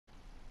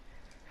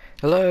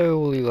Hello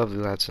all you lovely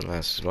lads and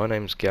lasses, my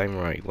name's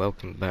GameRay.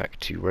 Welcome back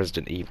to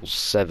Resident Evil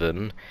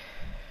 7.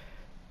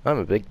 I'm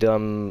a big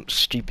dumb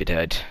stupid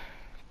head,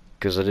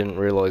 because I didn't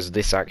realise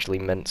this actually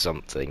meant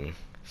something.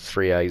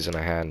 3 A's and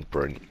a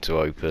handprint to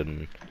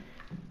open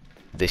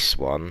this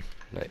one,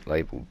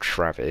 labelled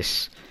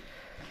Travis.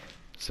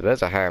 So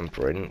there's a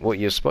handprint. What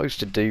you're supposed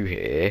to do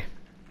here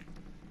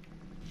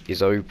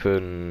is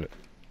open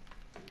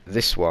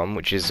this one,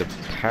 which is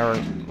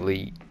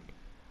apparently,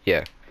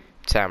 yeah,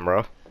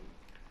 Tamra.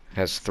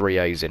 Has 3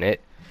 A's in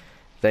it.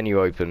 Then you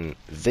open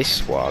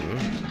this one,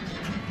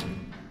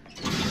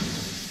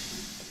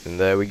 and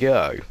there we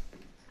go.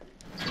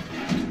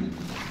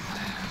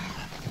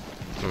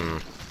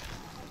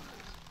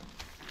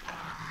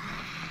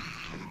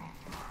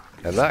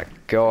 And that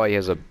guy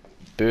has a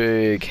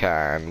big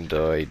hand.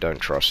 I don't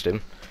trust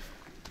him.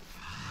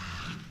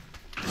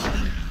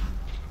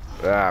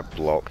 Ah,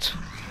 blocked.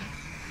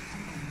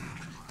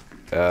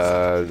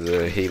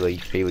 The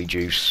Healy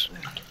juice.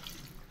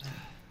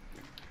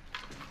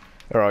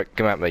 Alright,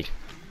 come at me.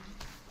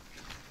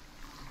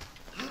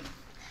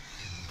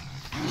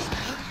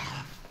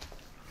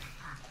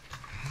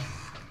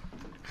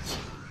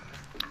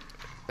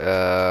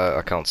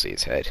 I can't see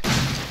its head.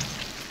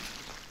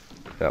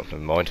 Oh, never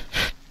mind.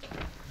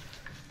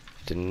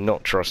 Did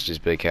not trust his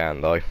big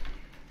hand, though.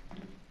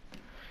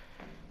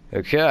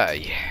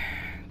 Okay,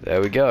 there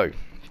we go.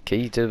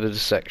 Key to the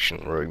dissection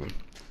room.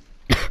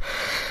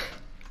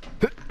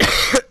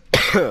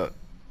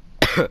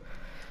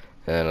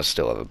 And I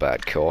still have a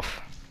bad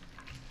cough.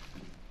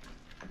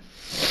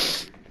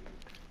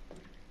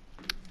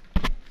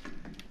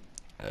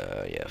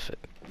 Yeah,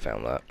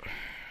 found that.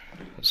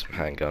 There's some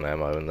handgun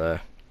ammo in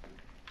there.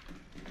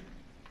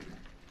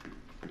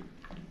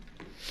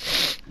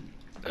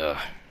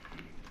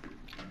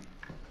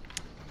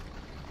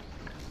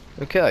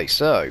 Okay,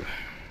 so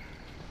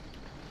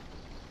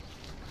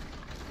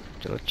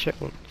did I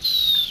check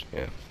once?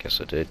 Yeah,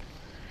 guess I did.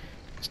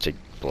 It's too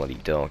bloody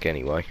dark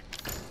anyway.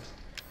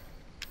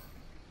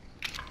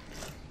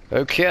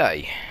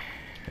 Okay,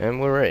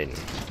 and we're in.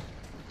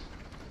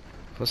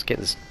 Let's get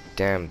this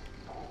damn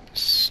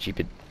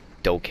stupid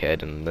dog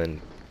head and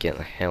then get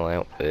the hell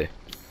out there.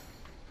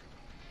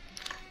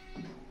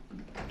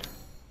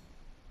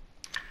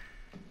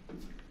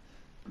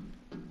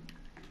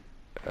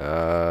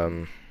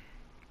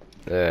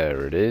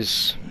 There it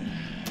is.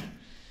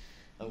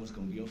 I was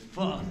gonna be your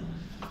father.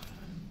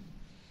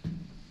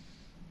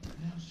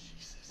 Now she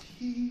says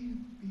he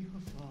will be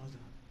her father.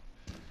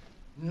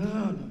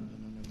 No.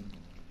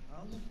 I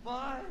will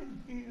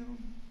find him,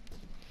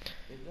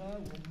 and I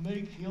will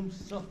make him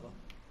suffer.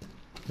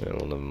 Oh,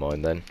 well, never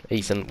mind then.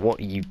 Ethan, what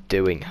are you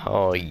doing?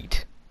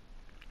 Hide.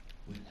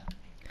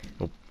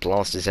 I'll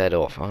blast his head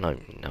off. I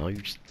don't know.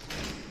 Just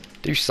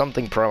do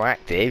something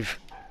proactive.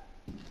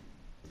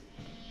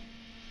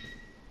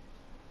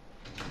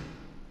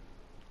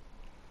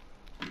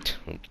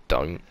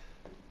 Don't.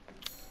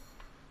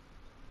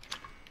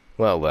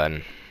 Well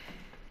then.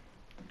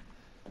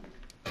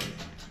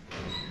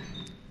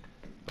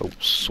 Oh,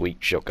 sweet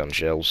shotgun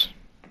shells.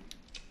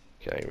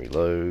 Okay,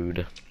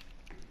 reload.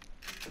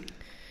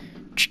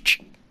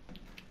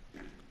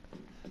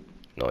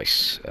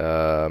 Nice.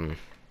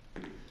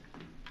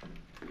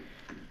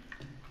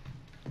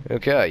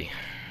 Okay.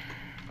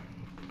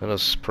 Let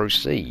us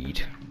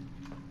proceed.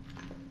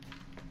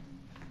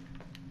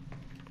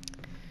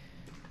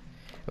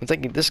 I'm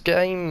thinking this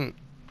game.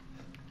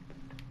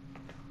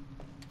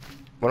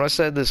 When I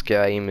said this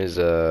game is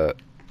a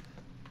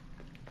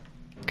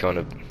kind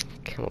of,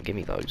 come on, give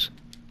me those.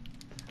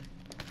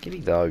 Give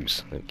me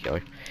those. There we go.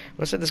 When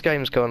I said this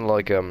game is kind of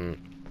like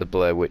the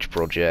Blair Witch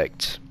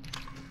Project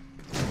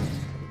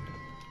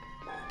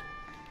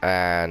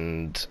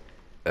and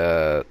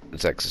the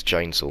Texas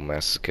Chainsaw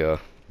Massacre,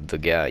 the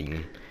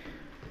game.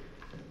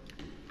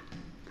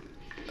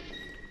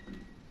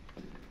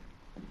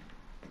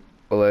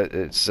 Well,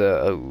 it's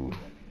oh.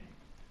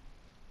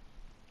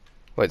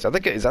 Wait,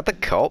 is that the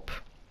cop?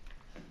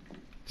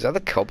 Is that the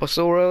cop I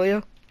saw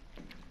earlier?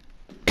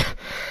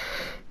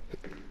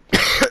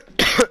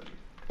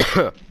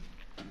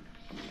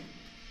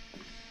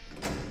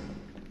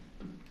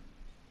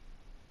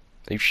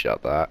 You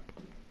shut that.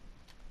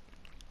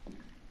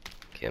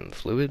 Chem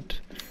fluid.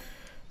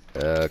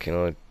 Can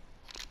I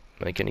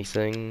make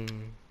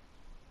anything?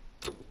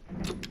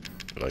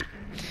 No.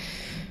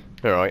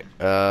 Alright,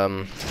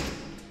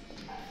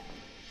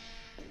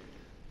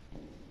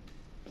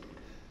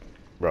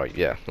 right,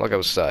 yeah, like I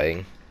was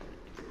saying.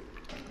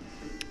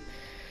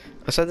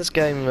 I said this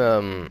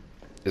game,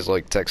 is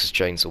like Texas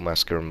Chainsaw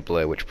Massacre and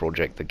Blair Witch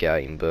Project the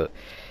game, but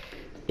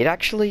it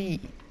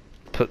actually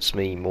puts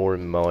me more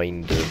in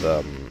mind of,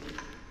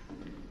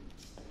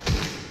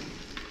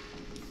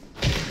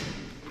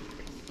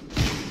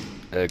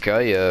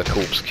 okay,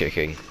 corpse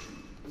kicking.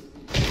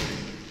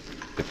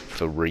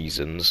 For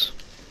reasons.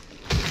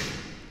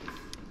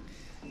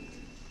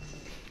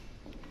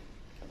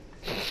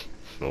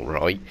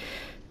 Alright.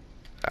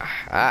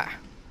 Aha!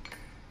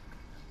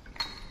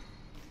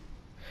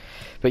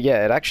 But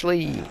yeah, it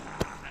actually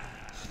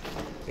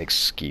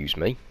Excuse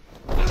me.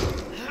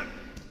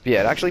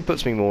 Yeah, it actually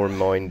puts me more in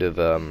mind of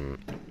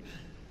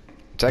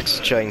Texas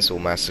Chainsaw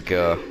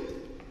Massacre.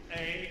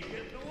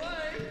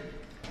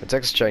 The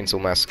Texas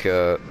Chainsaw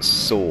Massacre,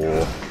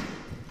 Saw,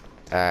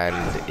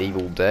 and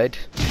Evil Dead.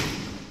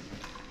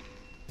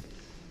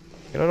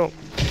 You know,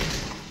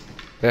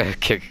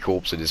 not kick a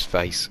corpse in his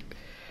face.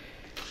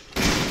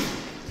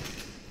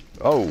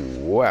 Oh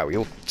wow,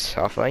 you're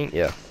tough, ain't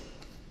ya?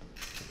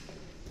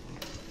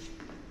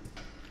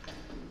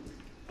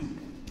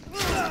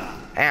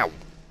 Ow!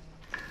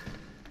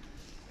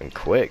 And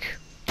quick.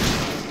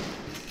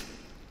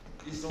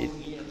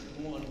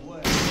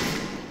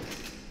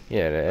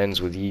 Yeah, and it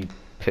ends with you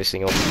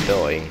pissing off and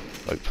dying,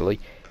 hopefully.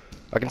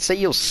 I can see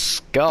your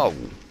skull.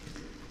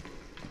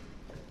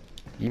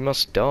 You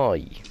must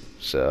die,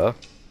 sir.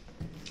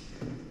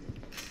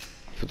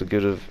 For the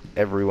good of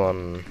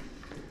everyone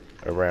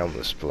around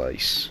this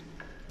place.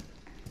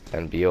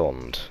 And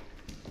beyond.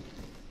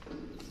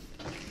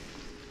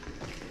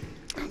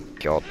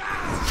 God.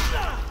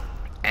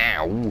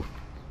 Ow!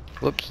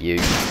 Look you.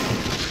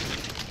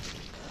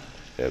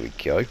 There we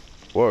go.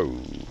 Whoa.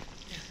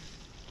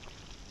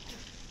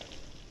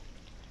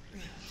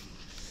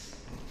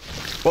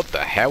 What the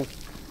hell?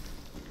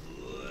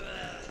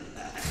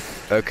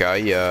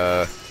 Okay,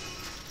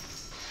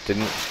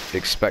 didn't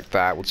expect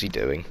that. What's he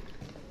doing?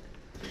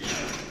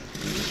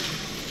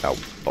 Oh,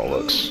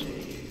 bollocks.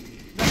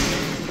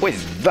 What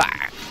is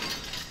that?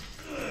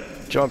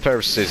 Giant pair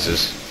of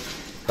scissors.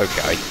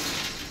 Okay.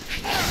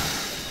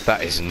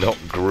 That is not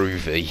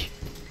groovy,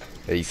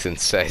 Ethan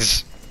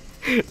says.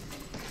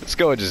 This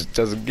guy just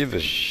doesn't give a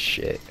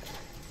shit.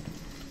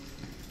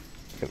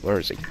 Where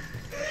is he?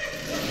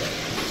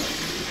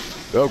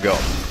 Oh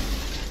god.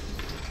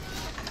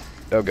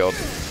 Oh god.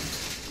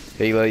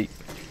 Healy.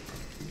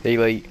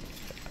 Healy.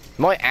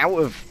 Am I out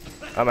of...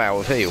 I'm out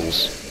of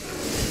heals.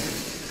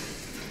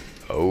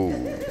 Oh.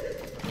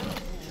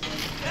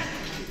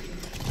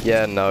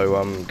 Yeah, no,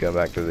 I'm going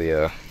back to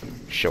the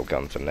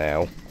shotgun for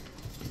now.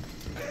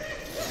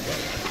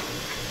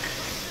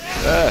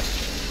 Ah!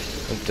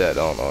 I'm dead,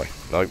 aren't I?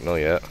 Nope, not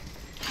yet.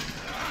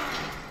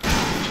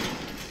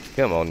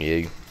 Come on,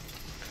 you.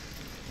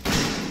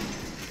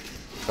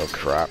 Oh,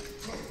 crap.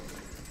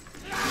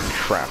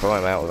 Crap,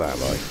 I'm out of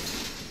ammo.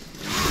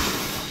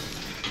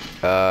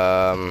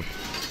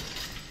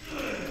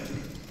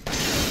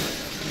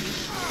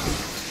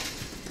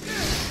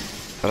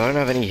 I don't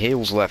have any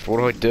heals left. What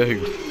do I do?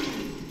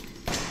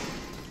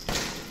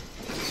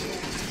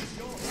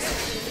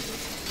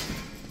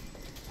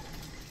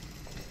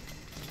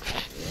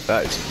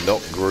 That is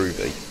not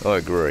groovy. I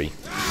agree.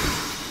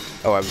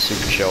 Oh, I have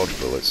supercharged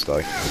bullets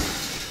though.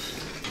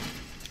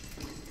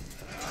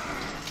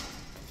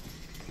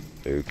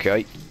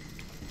 Okay.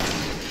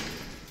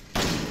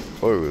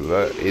 Oh,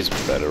 that is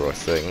better, I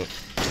think.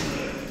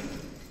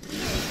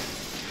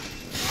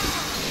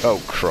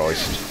 Oh,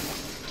 Christ.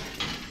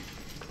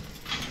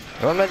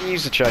 Am I meant to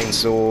use the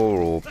chainsaw,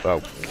 or...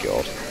 Oh,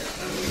 God.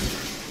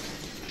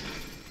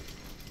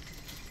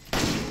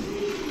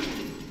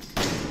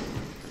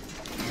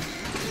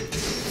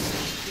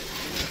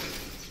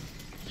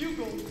 You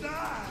gonna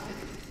die.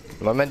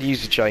 Am I meant to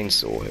use the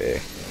chainsaw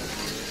here?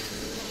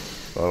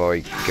 Well,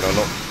 like, can I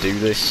not do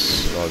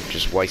this? I'm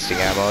just wasting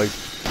ammo?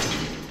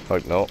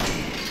 Hope not.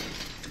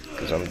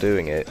 Because I'm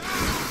doing it.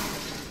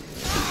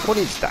 What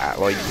is that?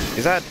 Like,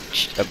 is that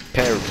a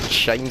pair of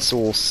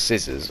chainsaw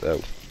scissors? Oh.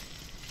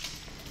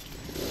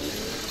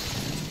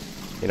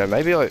 You know,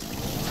 maybe I...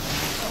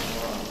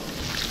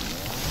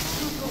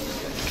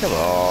 Come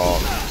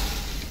on.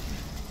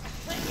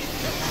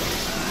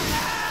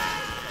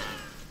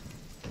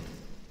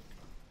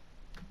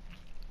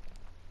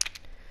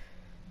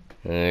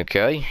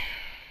 Okay.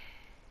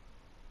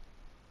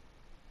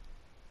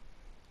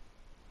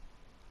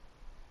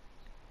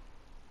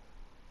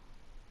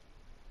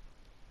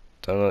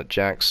 Don't let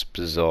Jack's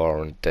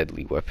bizarre and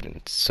deadly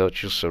weapon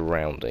search your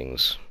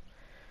surroundings.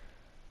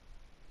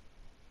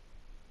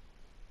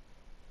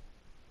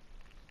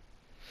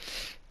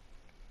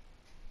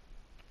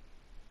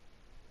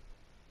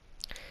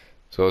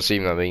 So I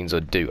assume that means I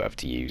do have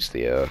to use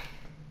the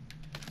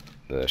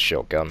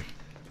shotgun.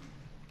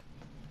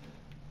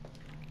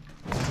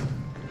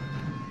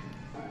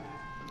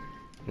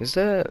 Is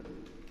there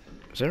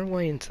a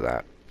way into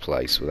that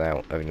place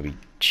without having to be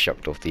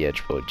chucked off the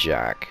edge by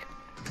Jack?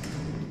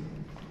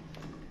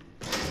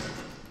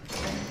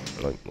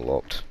 Nope,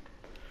 locked.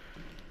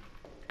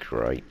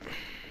 Great.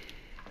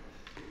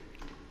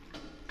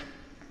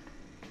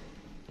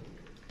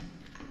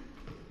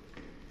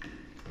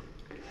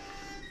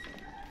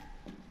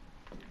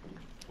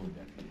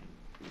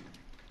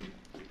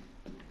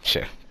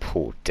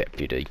 Poor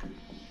deputy.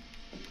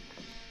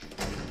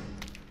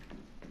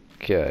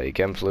 Okay,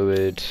 chem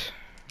fluid.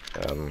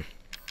 I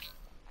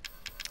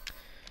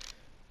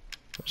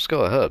just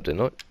got a herb,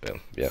 didn't I? Oh,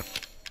 yeah.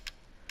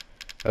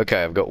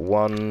 Okay, I've got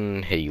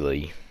one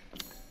Healy.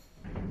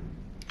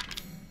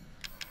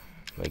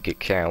 Make it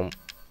count.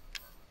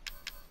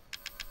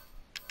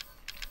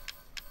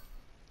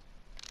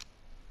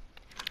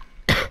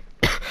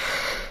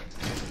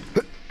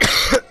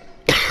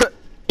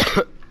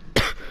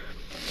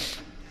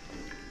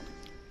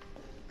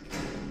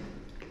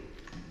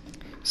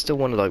 still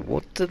wonder, like,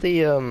 what do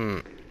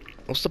the,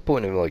 what's the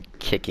point of, like,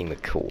 kicking the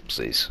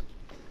corpses?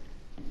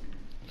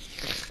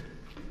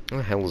 What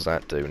the hell is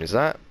that doing? Is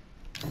that...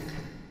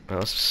 Oh,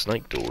 that's a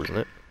snake door, isn't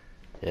it?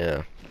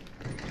 Yeah.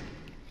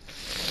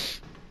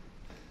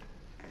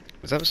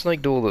 Is that a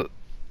snake door that...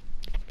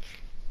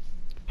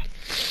 I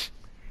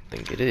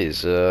think it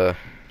is, Yep.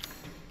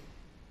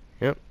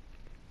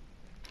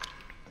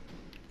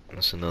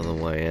 That's another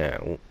way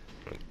out,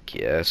 I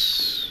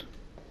guess.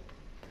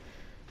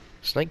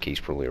 Snake key's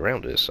probably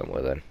around here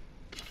somewhere then.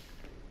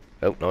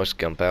 Oh, nice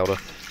gunpowder.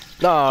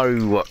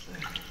 No!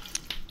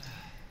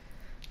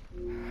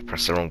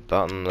 Press the wrong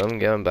button, I'm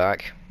going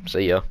back.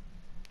 See ya.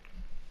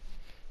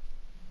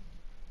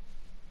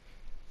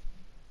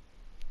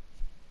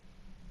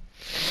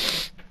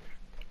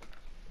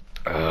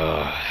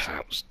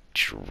 That was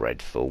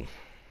dreadful.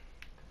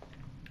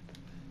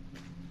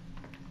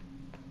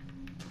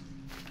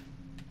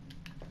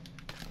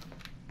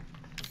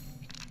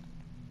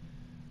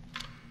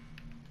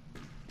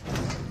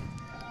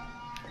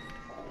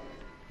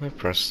 I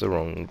pressed the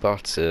wrong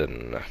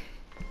button.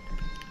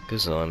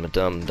 'Cause I'm a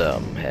dumb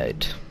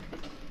head.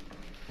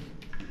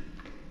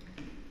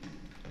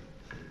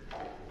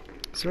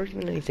 Is there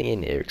even anything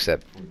in here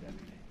except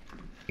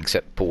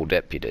poor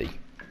deputy?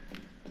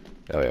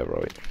 Oh yeah,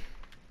 right.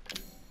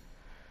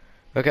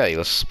 Okay,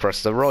 let's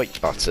press the right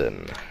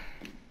button.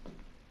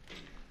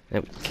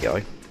 There we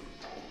go.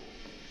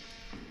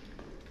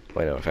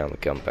 Wait, no, I found the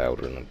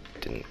gunpowder and I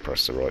didn't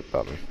press the right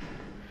button.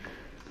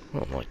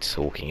 What am I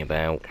talking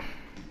about?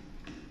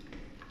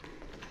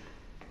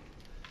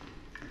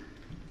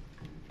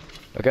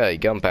 Okay,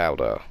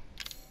 gunpowder.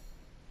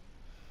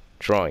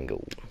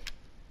 Triangle.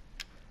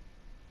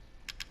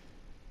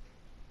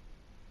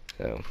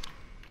 Oh.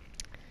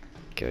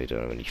 Okay,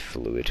 don't have any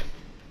fluid.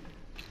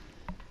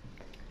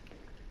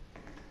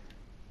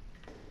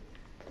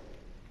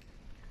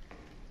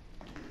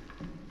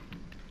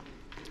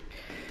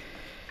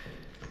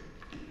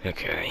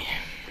 Okay.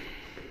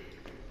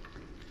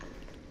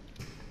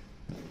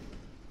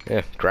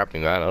 Yeah, grab me,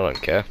 man, I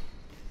don't care.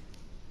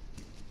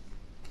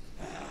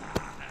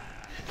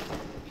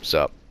 What's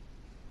up?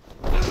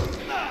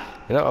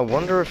 You know, I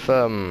wonder if,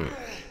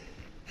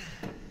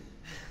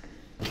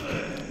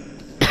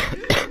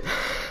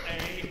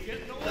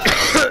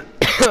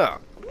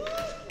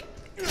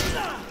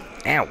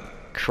 Ow,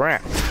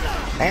 crap.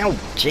 Ow,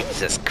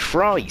 Jesus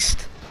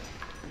Christ.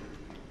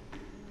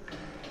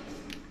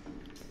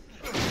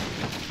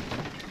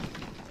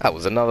 That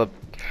was another...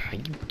 Are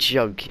you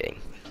joking?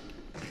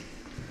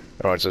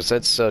 Alright, so it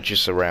said search your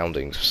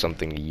surroundings for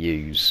something to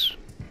use.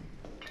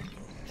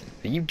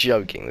 Are you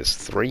joking? There's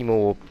 3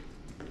 more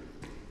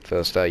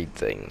first aid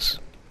things.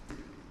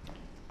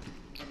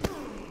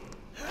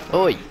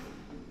 Oi!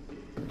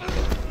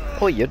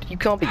 Oi, you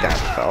can't be that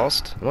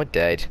fast. Am I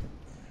dead?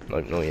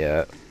 Nope, not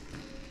yet.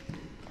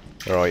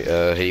 Alright,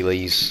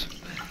 Heelys.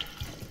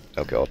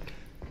 Oh god.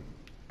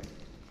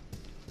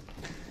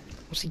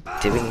 What's he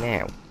doing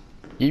now?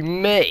 You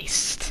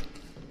missed!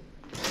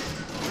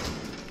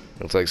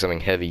 Looks like something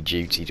heavy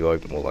duty to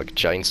open, more like a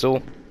chainsaw.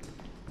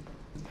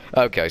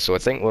 Okay, so I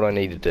think what I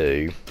need to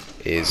do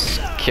is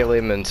kill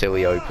him until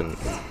he open.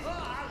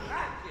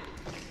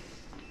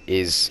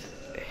 Is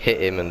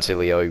hit him until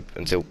he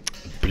until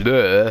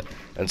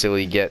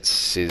he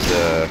gets his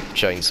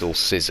chainsaw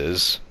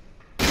scissors.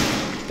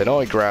 Then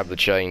I grab the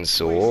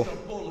chainsaw,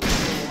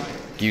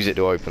 use it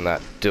to open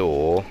that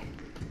door,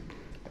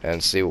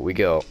 and see what we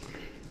got.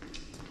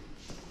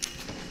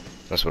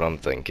 That's what I'm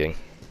thinking.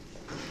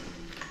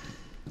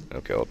 Oh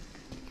god.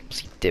 What's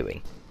he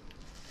doing?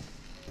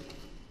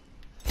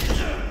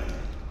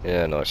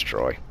 Yeah, nice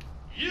try.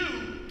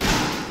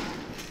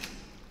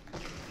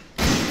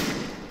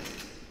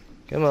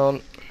 Come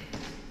on.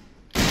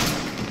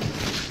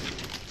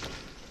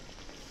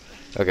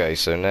 Okay,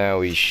 so now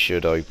he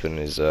should open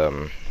his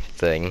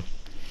thing.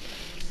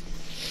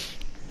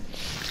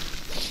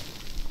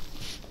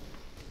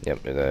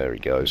 Yep, there he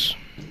goes.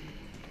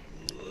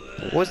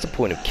 What's the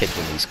point of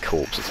kicking these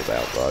corpses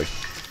about, though?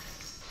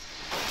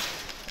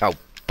 Oh,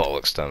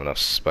 bollocks, don't have enough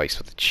space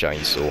for the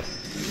chainsaw.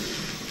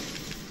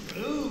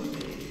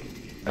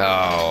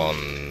 Oh,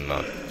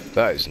 no.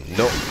 That is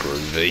not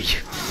groovy.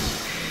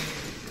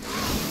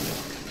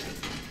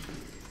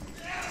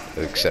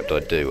 Except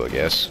I do, I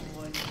guess.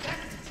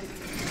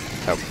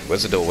 Oh,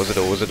 where's the door? Where's the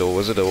door? Where's the door?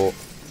 Where's the door?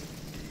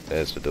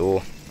 There's the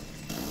door.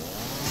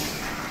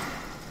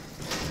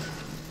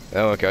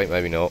 Oh, okay,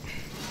 maybe not.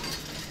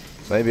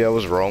 Maybe I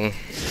was wrong.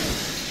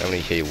 How many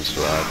heals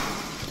do I have?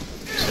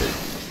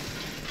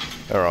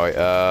 2. Alright,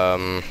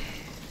 come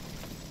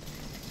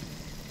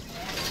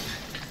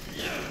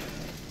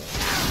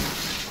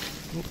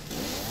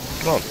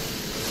on.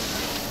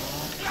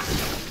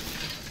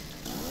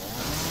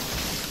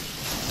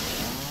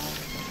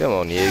 Come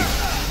on, you.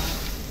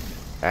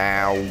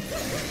 Ow.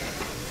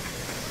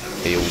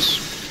 Heals.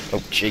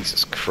 Oh,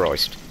 Jesus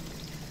Christ.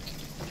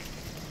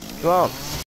 Come on.